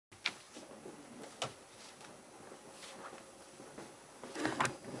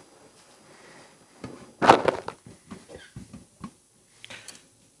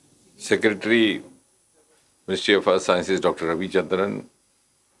Secretary, Ministry of Earth Sciences, Dr. Ravi Chandran,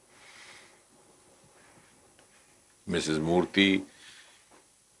 Mrs. Murthy,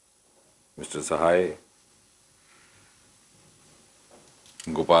 Mr. Sahai,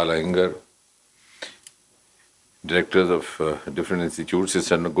 Gopal Iyengar, directors of different institutes.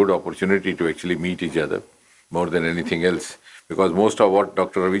 It's a good opportunity to actually meet each other more than anything else, because most of what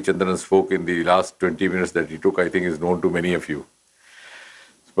Dr. Ravi Chandran spoke in the last 20 minutes that he took, I think, is known to many of you.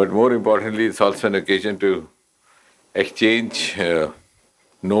 But more importantly, it's also an occasion to exchange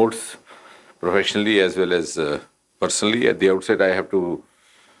notes professionally as well as personally. At the outset, I have to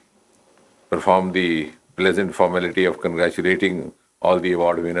perform the pleasant formality of congratulating all the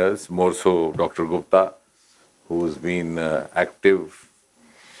award winners, more so Dr. Gupta, who's been active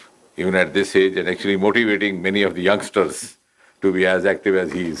even at this age and actually motivating many of the youngsters to be as active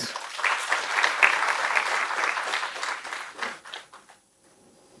as he is.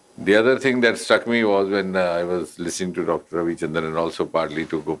 The other thing that struck me was when I was listening to Dr. Ravi Chandran and also partly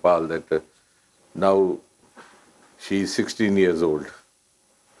to Gopal that now she's 16 years old,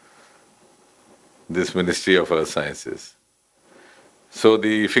 this Ministry of Earth Sciences. So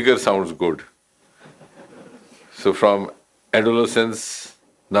the figure sounds good. So from adolescence,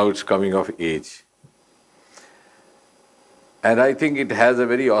 now it's coming of age. And I think it has a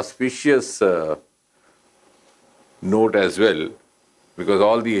very auspicious note as well, because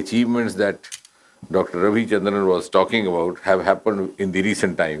all the achievements that Dr. Ravi Chandran was talking about have happened in the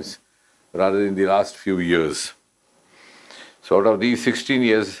recent times, rather than in the last few years. So out of these 16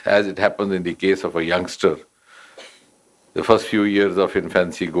 years, as it happens in the case of a youngster, the first few years of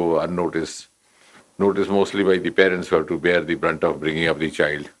infancy go unnoticed, noticed mostly by the parents who have to bear the brunt of bringing up the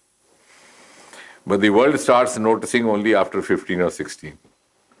child. But the world starts noticing only after 15 or 16,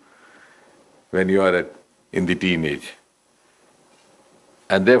 when you are in the teenage.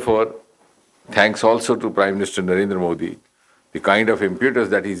 And therefore, thanks also to Prime Minister Narendra Modi, the kind of impetus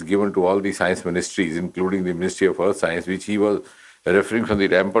that he's given to all the science ministries, including the Ministry of Earth Science, which he was referring from the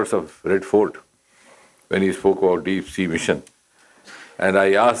ramparts of Red Fort when he spoke about deep sea mission. And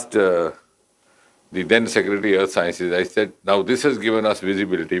I asked the then Secretary of Earth Sciences, I said, now this has given us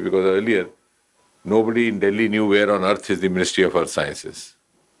visibility, because earlier nobody in Delhi knew where on earth is the Ministry of Earth Sciences.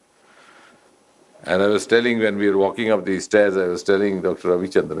 And I was telling, when we were walking up these stairs, I was telling Dr. Ravi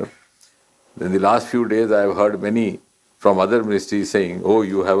Chandran, in the last few days I have heard many from other ministries saying, oh,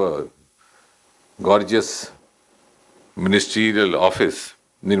 you have a gorgeous ministerial office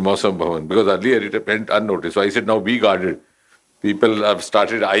in Mausam Bhavan, because earlier it went unnoticed. So I said, now be guarded. People have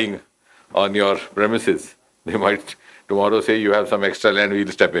started eyeing on your premises. They might tomorrow say, you have some extra land, we'll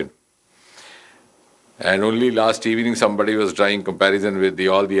step in. And only last evening somebody was drawing comparison with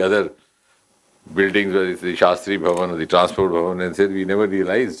all the other buildings, whether it's the Shastri Bhavan or the Transport Bhavan, and said, we never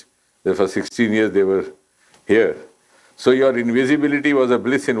realized that for 16 years they were here. So your invisibility was a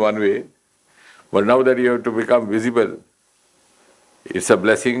bliss in one way, but now that you have to become visible, it's a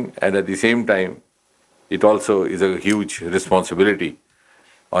blessing, and at the same time, it also is a huge responsibility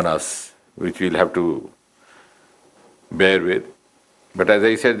on us, which we'll have to bear with. But as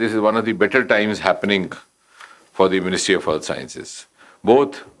I said, this is one of the better times happening for the Ministry of Earth Sciences,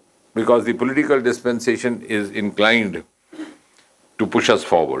 both because the political dispensation is inclined to push us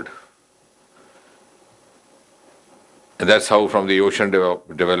forward. And that's how from the Ocean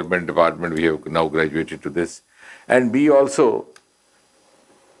Development Department we have now graduated to this. And B, also,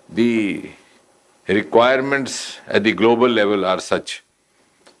 the requirements at the global level are such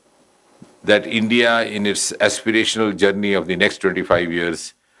that India, in its aspirational journey of the next 25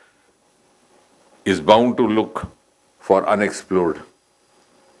 years, is bound to look for unexplored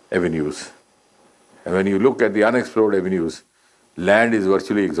avenues. And when you look at the unexplored avenues, land is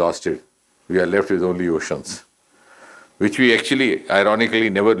virtually exhausted. We are left with only oceans, which we actually, ironically,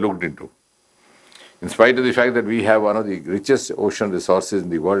 never looked into. In spite of the fact that we have one of the richest ocean resources in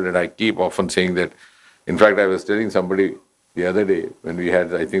the world, and I keep often saying that. In fact, I was telling somebody the other day, when we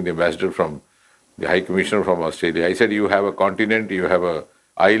had, I think, the ambassador from, the High Commissioner from Australia, I said, you have a continent, you have an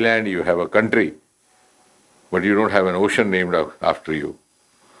island, you have a country, but you don't have an ocean named after you.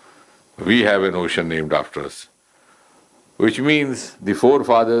 We have an ocean named after us. Which means the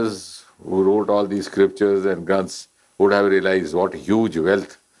forefathers who wrote all these scriptures and guns would have realized what huge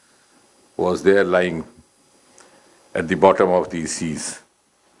wealth was there lying at the bottom of these seas.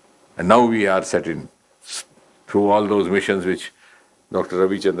 And now we are set in, through all those missions which Dr.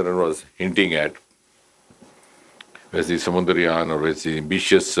 Ravi Chandran was hinting at, where's the Samundrayaan, or where's the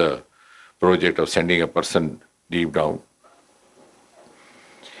ambitious project of sending a person deep down.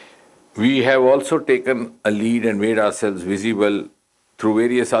 We have also taken a lead and made ourselves visible through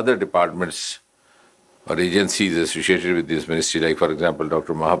various other departments or agencies associated with this ministry, like, for example,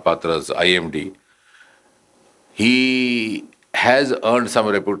 Dr. Mahapatra's IMD, he has earned some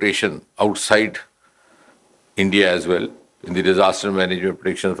reputation outside India as well in the disaster management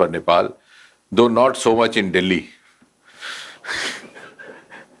prediction for Nepal, though not so much in Delhi.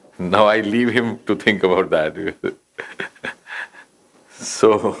 Now I leave him to think about that.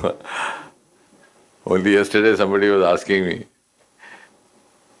 So, only yesterday somebody was asking me.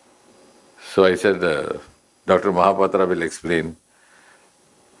 So I said, Dr. Mahapatra will explain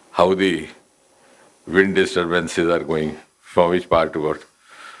how the wind disturbances are going, from which part to what,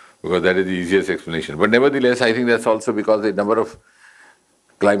 because that is the easiest explanation. But nevertheless, I think that's also because the number of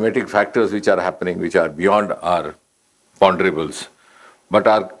climatic factors which are happening, which are beyond our ponderables, but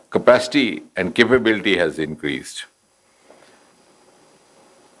our capacity and capability has increased.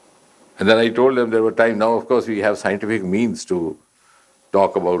 And then I told them there were times, now of course we have scientific means to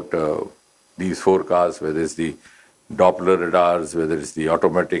talk about these forecasts, whether it's the Doppler radars, whether it's the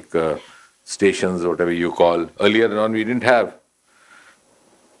automatic stations, whatever you call. Earlier on we didn't have.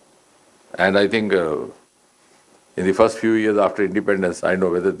 And I think in the first few years after independence, I know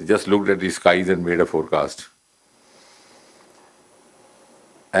whether they just looked at the skies and made a forecast.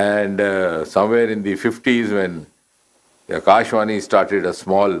 And somewhere in the 50s, when Akashvani started a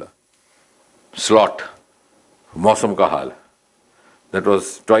small slot, Mausam Ka Hal, that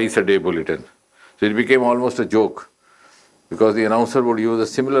was twice a day bulletin. So it became almost a joke, because the announcer would use a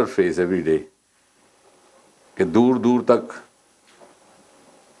similar phrase every day. कि दूर दूर तक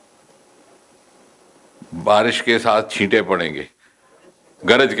बारिश के साथ छींटे पड़ेंगे,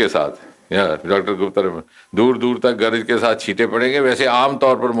 गरज के साथ, या डॉक्टर गुप्ता, दूर दूर तक गरज के साथ छींटे पड़ेंगे, वैसे आम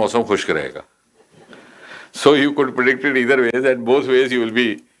तौर पर मौसम खुश्क रहेगा. So you could predict it either ways, and both ways you will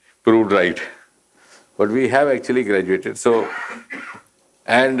be proved right. But we have actually graduated. So,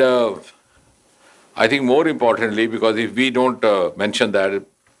 and I think more importantly, because if we don't mention that,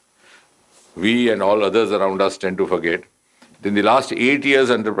 we and all others around us tend to forget. In the last 8 years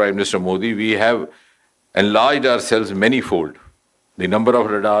under Prime Minister Modi, we have enlarged ourselves many-fold. The number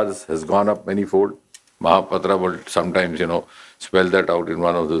of radars has gone up many-fold. Mahapatra would sometimes, spell that out in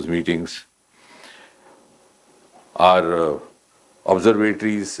one of those meetings. Our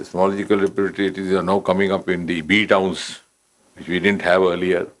observatories, seismological observatories are now coming up in the B towns, which we didn't have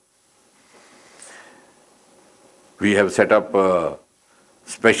earlier. We have set up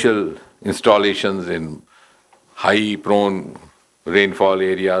special installations in high-prone rainfall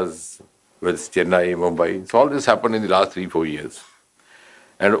areas with Chennai, Mumbai. So all this happened in the last 3-4 years.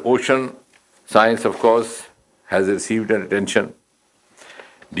 And ocean science, of course, has received an attention.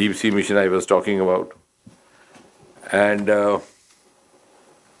 Deep sea mission I was talking about. And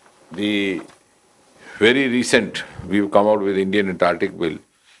the very recent, we've come out with Indian Antarctic Bill.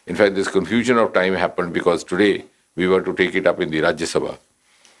 In fact, this confusion of time happened because today we were to take it up in the Rajya Sabha.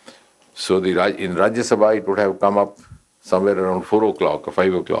 So in Rajya Sabha, it would have come up somewhere around 4 o'clock or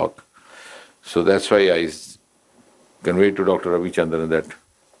 5 o'clock. So that's why I conveyed to Dr. Ravichandran that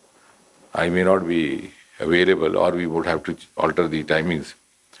I may not be available, or we would have to alter the timings.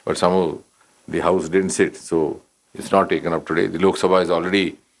 But somehow the House didn't sit, so it's not taken up today. The Lok Sabha has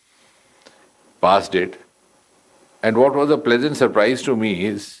already passed it. And what was a pleasant surprise to me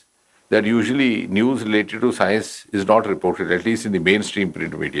is that usually news related to science is not reported, at least in the mainstream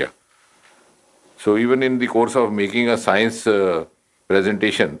print media. So even in the course of making a science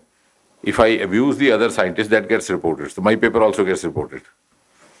presentation, if I abuse the other scientists, that gets reported. So my paper also gets reported.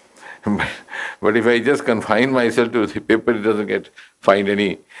 But if I just confine myself to the paper, it doesn't find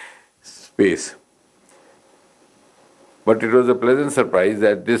any space. But it was a pleasant surprise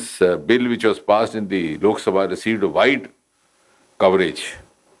that this bill which was passed in the Lok Sabha received a wide coverage,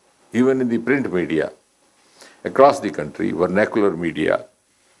 even in the print media, across the country, vernacular media,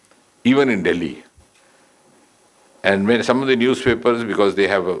 even in Delhi. And when some of the newspapers, because they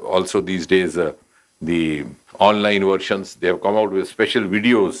have also these days the online versions, they have come out with special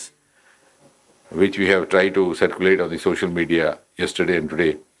videos which we have tried to circulate on the social media yesterday and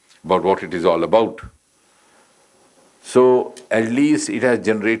today about what it is all about. So at least it has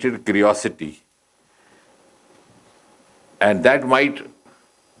generated curiosity. And that might,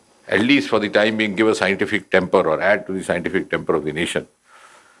 at least for the time being, give a scientific temper or add to the scientific temper of the nation.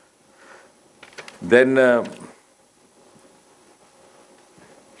 Then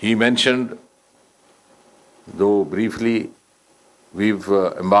he mentioned, though briefly, we've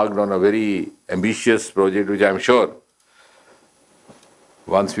embarked on a very ambitious project, which I'm sure,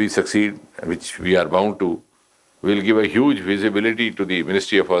 once we succeed, which we are bound to, will give a huge visibility to the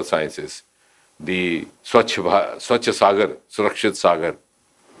Ministry of Earth Sciences. the Swachh Sagar, Surakshit Sagar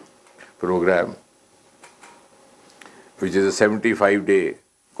program, which is a 75-day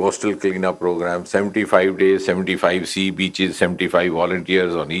coastal cleanup program, 75 days, 75 sea beaches, 75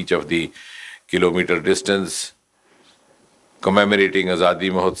 volunteers on each of the kilometer distance, commemorating Azadi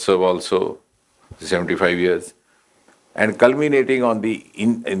Mahotsav also, 75 years, and culminating on the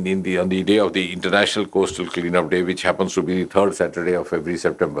on the day of the International Coastal Cleanup Day, which happens to be the third Saturday of every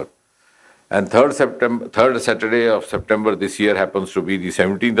September. And third Saturday of September this year happens to be the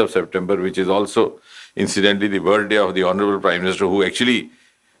 17th of September, which is also incidentally the birthday of the Honorable Prime Minister, who actually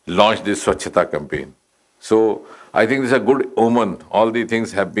launched this Swachhata campaign. So I think this is a good omen. All the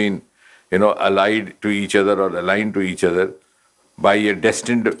things have been, allied to each other or aligned to each other by a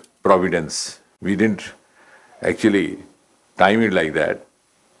destined providence. We didn't actually time it like that.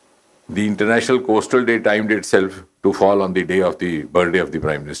 The International Coastal Day timed itself to fall on the day of the birthday of the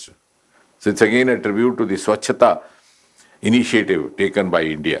Prime Minister. So it's again a tribute to the Swachhata initiative taken by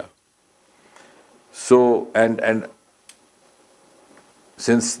India. So, and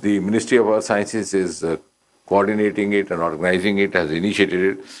since the Ministry of Earth Sciences is coordinating it and organizing it, has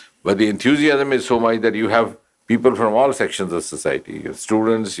initiated it, but the enthusiasm is so much that you have people from all sections of society. You have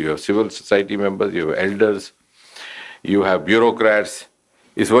students, you have civil society members, you have elders, you have bureaucrats.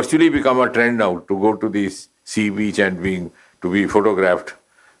 It's virtually become a trend now to go to the sea beach and to be photographed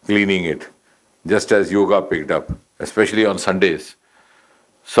cleaning it, just as yoga picked up, especially on Sundays.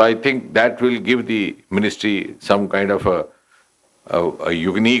 So I think that will give the ministry some kind of a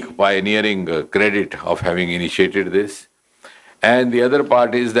unique pioneering credit of having initiated this. And the other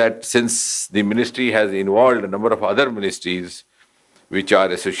part is that since the ministry has involved a number of other ministries which are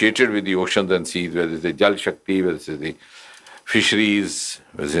associated with the oceans and seas, whether it's the Jal Shakti, whether it's the fisheries,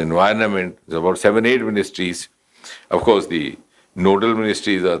 whether it's environment, there's about 7-8 ministries. Of course, the nodal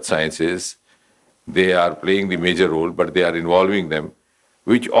ministries of sciences, they are playing the major role, but they are involving them,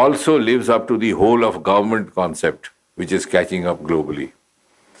 which also lives up to the whole of government concept, which is catching up globally.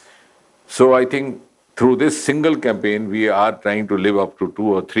 So I think through this single campaign, we are trying to live up to 2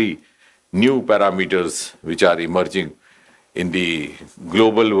 or 3 new parameters which are emerging in the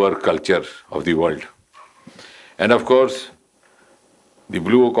global work culture of the world. And of course, the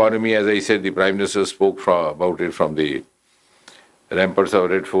blue economy, as I said, the Prime Minister spoke about it from the ramparts of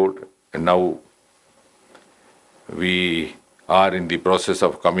Red Fort, and now we are in the process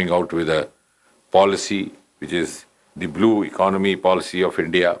of coming out with a policy which is the blue economy policy of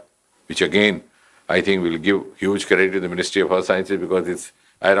India, which again I think will give huge credit to the Ministry of Earth Sciences, because it's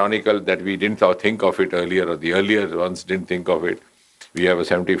ironical that we didn't think of it earlier, or the earlier ones didn't think of it. We have a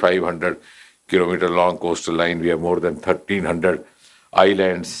 7,500 kilometer long coastal line, we have more than 1,300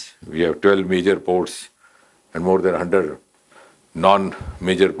 islands, we have 12 major ports and more than 100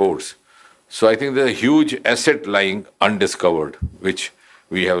 non-major ports. So I think there's a huge asset lying undiscovered, which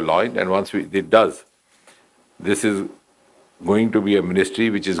we have launched, and once it does, this is going to be a ministry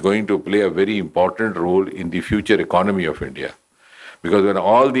which is going to play a very important role in the future economy of India. Because when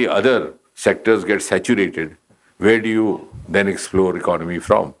all the other sectors get saturated, where do you then explore economy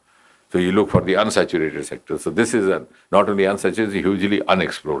from? So you look for the unsaturated sector. So this is not only unsaturated, it's a hugely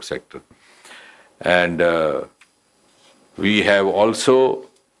unexplored sector. And we have also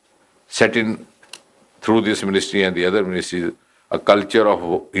set in, through this ministry and the other ministries, a culture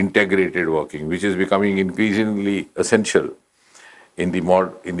of integrated working, which is becoming increasingly essential in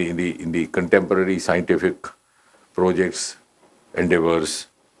the contemporary scientific projects, endeavors,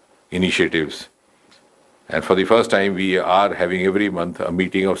 initiatives. And for the first time, we are having every month a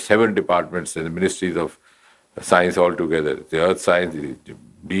meeting of 7 departments and the ministries of science altogether: the earth science, the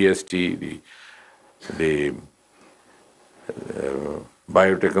DST, the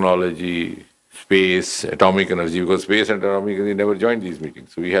biotechnology, space, atomic energy, because space and atomic energy never joined these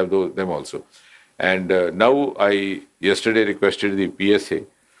meetings. So we have them also. And now I yesterday requested the PSA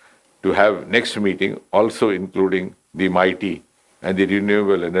to have next meeting also including the MIT and the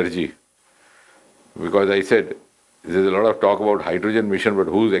renewable energy. Because I said, there's a lot of talk about hydrogen mission, but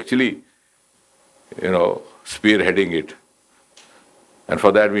who's actually, spearheading it? And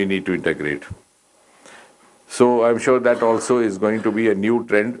for that we need to integrate. So I'm sure that also is going to be a new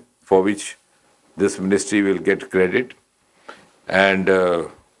trend for which this ministry will get credit. And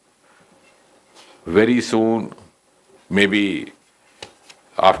very soon, maybe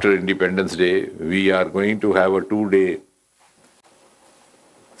after Independence Day, we are going to have a 2-day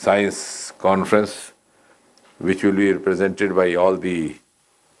science conference, which will be represented by all the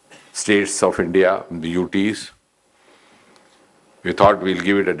states of India, the UTs. We thought we'll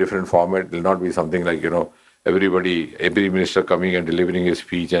give it a different format. It will not be something like, everybody, every minister coming and delivering his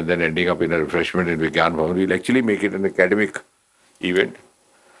speech and then ending up in a refreshment in Vigyan Bhavan. We'll actually make it an academic event.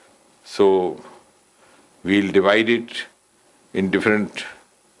 So we'll divide it in different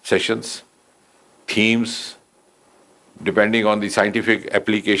sessions, themes, depending on the scientific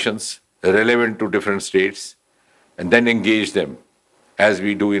applications relevant to different states, and then engage them as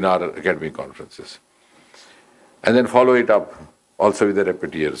we do in our academic conferences. And then follow it up also with the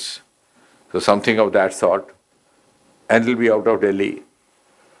repetiers. So something of that sort, and it'll be out of Delhi,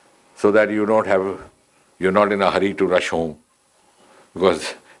 so that you're not in a hurry to rush home,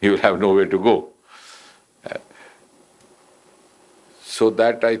 because you will have nowhere to go. So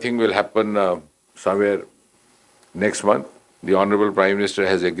that, I think, will happen somewhere next month. The Honorable Prime Minister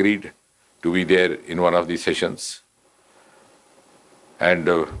has agreed to be there in one of these sessions. And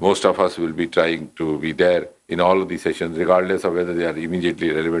most of us will be trying to be there in all of these sessions, regardless of whether they are immediately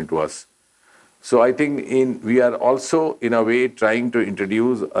relevant to us. So I think we are also, in a way, trying to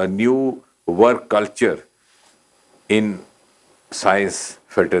introduce a new work culture in science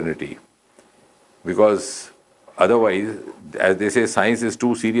fraternity. Because otherwise, as they say, science is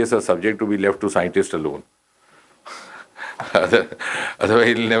too serious a subject to be left to scientists alone. Otherwise,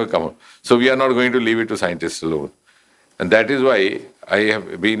 it will never come out. So we are not going to leave it to scientists alone. And that is why I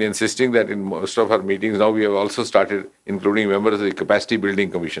have been insisting that in most of our meetings now we have also started including members of the Capacity Building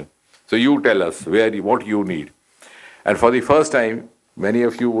Commission. So you tell us what you need. And for the first time, many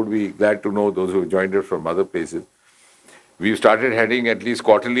of you would be glad to know, those who joined us from other places, we've started having at least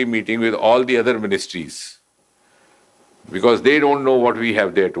quarterly meeting with all the other ministries, because they don't know what we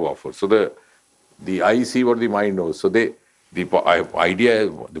have there to offer. So the eye see what the mind knows. So the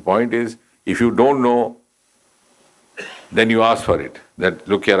point is, if you don't know, then you ask for it. That,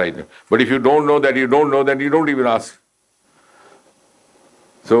 look here, I know. But if you don't know that you don't know, then you don't even ask.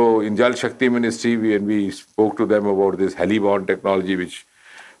 So in Jal Shakti Ministry, when we spoke to them about this heliborne technology which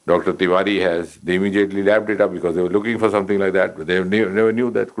Dr. Tiwari has, they immediately lapped it up because they were looking for something like that, but they never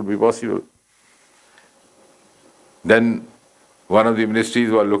knew that could be possible. Then one of the ministries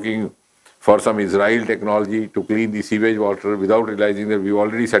were looking for some Israel technology to clean the sewage water without realizing that we've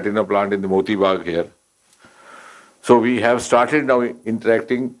already set in a plant in the Moti Bagh here. So we have started now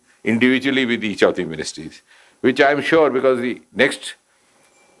interacting individually with each of the ministries, which I am sure, because the next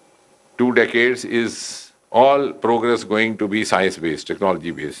 2 decades is all progress going to be science-based,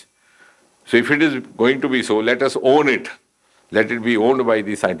 technology-based. So if it is going to be so, let us own it. Let it be owned by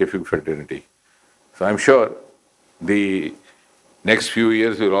the scientific fraternity. So I'm sure the next few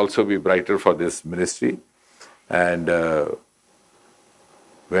years will also be brighter for this ministry. And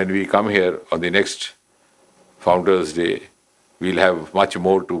when we come here on the next Founders' Day, we'll have much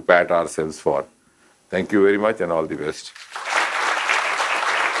more to pat ourselves for. Thank you very much and all the best.